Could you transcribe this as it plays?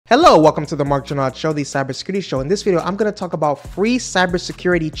Hello, welcome to the Mark Janot Show, the cybersecurity show. In this video, I'm going to talk about free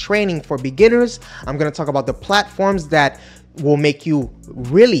cybersecurity training for beginners. I'm going to talk about the platforms that will make you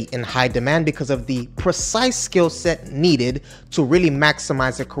really in high demand because of the precise skill set needed to really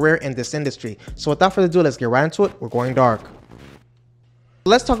maximize a career in this industry. So without further ado, let's get right into it. We're going dark.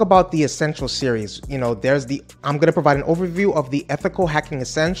 Let's talk about the essential series. I'm going to provide an overview of the ethical hacking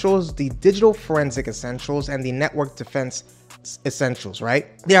essentials, the digital forensic essentials, and the network defense essentials,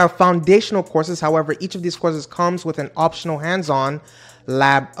 right? They are foundational courses. However, each of these courses comes with an optional hands-on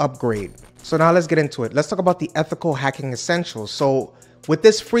lab upgrade. So now let's get into it. Let's talk about the ethical hacking essentials. So with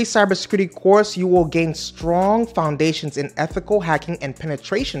this free cybersecurity course, you will gain strong foundations in ethical hacking and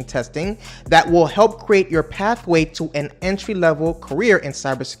penetration testing that will help create your pathway to an entry-level career in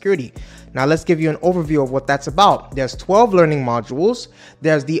cybersecurity. Now let's give you an overview of what that's about. There's 12 learning modules.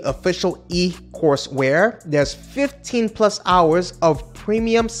 There's the official e-courseware. There's 15 plus hours of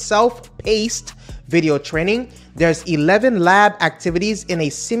premium self-paced video training. There's 11 lab activities in a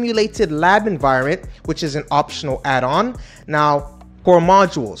simulated lab environment, which is an optional add-on. Now, core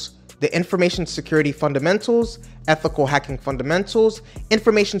modules: the information security fundamentals, ethical hacking fundamentals,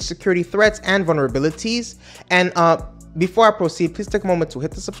 information security threats and vulnerabilities. And before I proceed, please take a moment to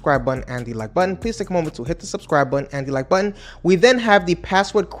hit the subscribe button and the like button. Please take a moment to hit the subscribe button and the like button. We then have the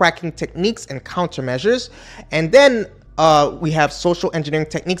password cracking techniques and countermeasures. And then we have social engineering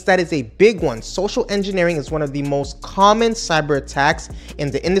techniques. That is a big one. Social engineering is one of the most common cyber attacks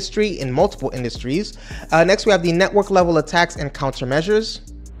in the industry, in multiple industries. Next, we have the network level attacks and countermeasures.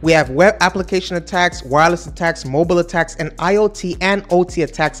 We have web application attacks, wireless attacks, mobile attacks, and IoT and OT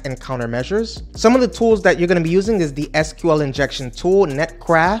attacks and countermeasures. Some of the tools that you're going to be using is the SQL injection tool,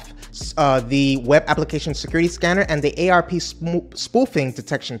 Netcraft, the web application security scanner, and the ARP spoofing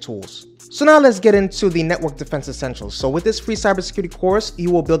detection tools. So now let's get into the network defense essentials. So with this free cybersecurity course, you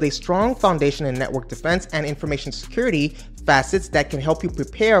will build a strong foundation in network defense and information security facets that can help you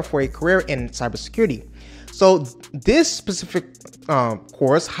prepare for a career in cybersecurity. So this specific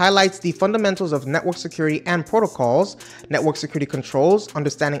course highlights the fundamentals of network security and protocols, network security controls,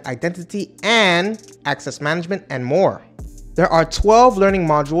 understanding identity and access management, and more. There are 12 learning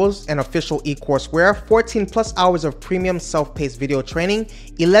modules and official e-courseware, 14 plus hours of premium self-paced video training,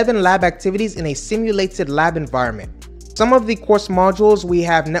 11 lab activities in a simulated lab environment. Some of the course modules, we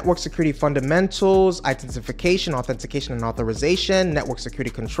have network security fundamentals, identification, authentication, and authorization, network security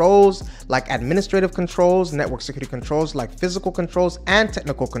controls like administrative controls, network security controls like physical controls and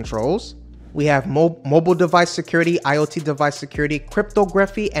technical controls. We have mobile device security, IoT device security,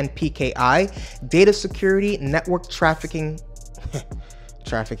 cryptography and PKI, data security, network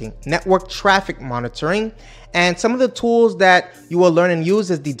network traffic monitoring. And some of the tools that you will learn and use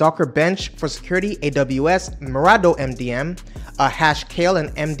is the Docker Bench for security, AWS, Merado MDM, Hashcale, and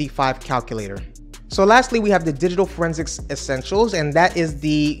MD5 calculator. So lastly, we have the digital forensics essentials, and that is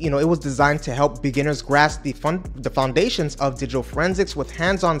it was designed to help beginners grasp the foundations of digital forensics with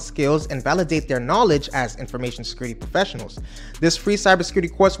hands-on skills and validate their knowledge as information security professionals. This free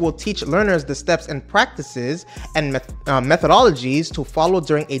cybersecurity course will teach learners the steps and practices and methodologies to follow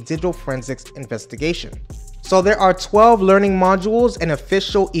during a digital forensics investigation. So there are 12 learning modules and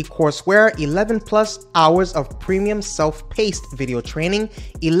official e-courseware, 11 plus hours of premium self-paced video training,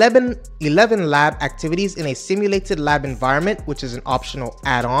 11 lab activities in a simulated lab environment, which is an optional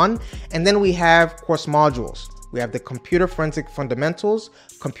add-on. And then we have course modules. We have the computer forensic fundamentals,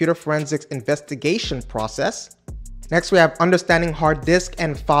 computer forensics investigation process. Next, we have understanding hard disk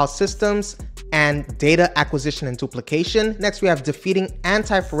and file systems and data acquisition and duplication. Next, we have defeating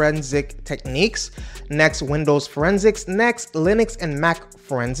anti-forensic techniques. Next, Windows forensics. Next, Linux and Mac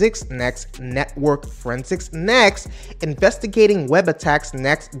forensics. Next, network forensics. Next, investigating web attacks.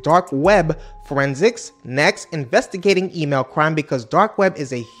 Next, dark web forensics. Next, investigating email crime, because dark web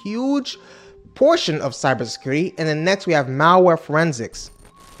is a huge portion of cybersecurity. And then next, we have malware forensics.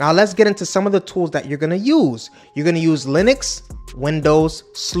 Now let's get into some of the tools that you're going to use. You're going to use Linux, Windows,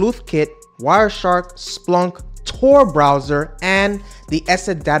 SleuthKit, Wireshark, Splunk, Tor browser, and the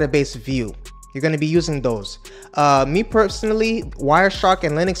ESET database view. You're going to be using those. Me personally, Wireshark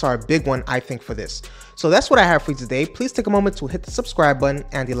and Linux are a big one, I think, for this. So that's what I have for you today. Please take a moment to hit the subscribe button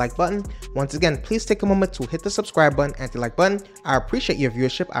and the like button. Once again, please take a moment to hit the subscribe button and the like button. I appreciate your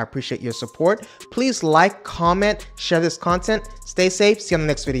viewership. I appreciate your support. Please like, comment, share this content. Stay safe. See you on the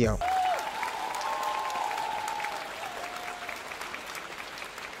next video.